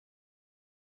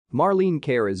Marlene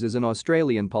Kairouz is an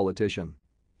Australian politician.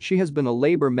 She has been a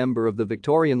Labor member of the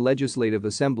Victorian Legislative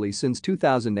Assembly since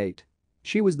 2008.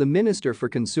 She was the Minister for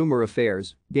Consumer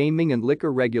Affairs, Gaming and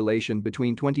Liquor Regulation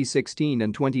between 2016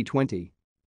 and 2020.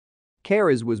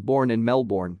 Kairouz was born in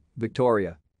Melbourne,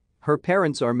 Victoria. Her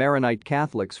parents are Maronite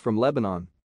Catholics from Lebanon.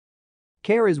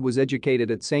 Kairouz was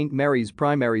educated at St. Mary's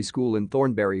Primary School in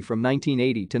Thornbury from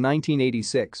 1980 to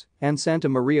 1986 and Santa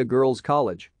Maria Girls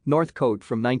College, Northcote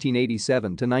from 1987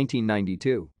 to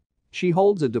 1992. She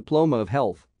holds a Diploma of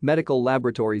Health, Medical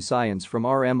Laboratory Science from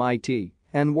RMIT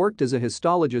and worked as a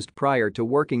histologist prior to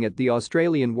working at the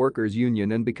Australian Workers'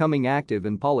 Union and becoming active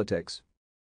in politics.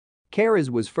 Kairouz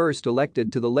was first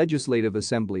elected to the Legislative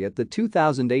Assembly at the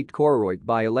 2008 Koroit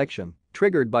by-election,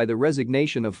 triggered by the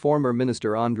resignation of former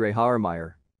Minister Andre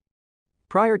Haarmeyer.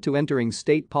 Prior to entering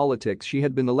state politics, she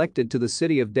had been elected to the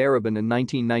city of Darebin in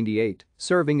 1998,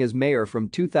 serving as mayor from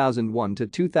 2001 to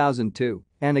 2002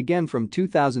 and again from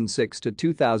 2006 to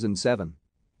 2007.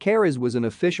 Kairouz was an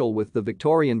official with the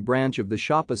Victorian branch of the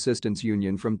Shop Assistants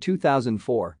Union from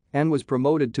 2004 and was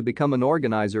promoted to become an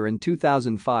organiser in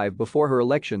 2005 before her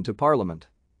election to Parliament.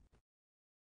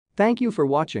 Thank you for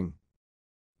watching.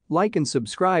 Like and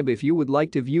subscribe if you would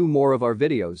like to view more of our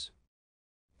videos.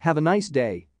 Have a nice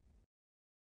day.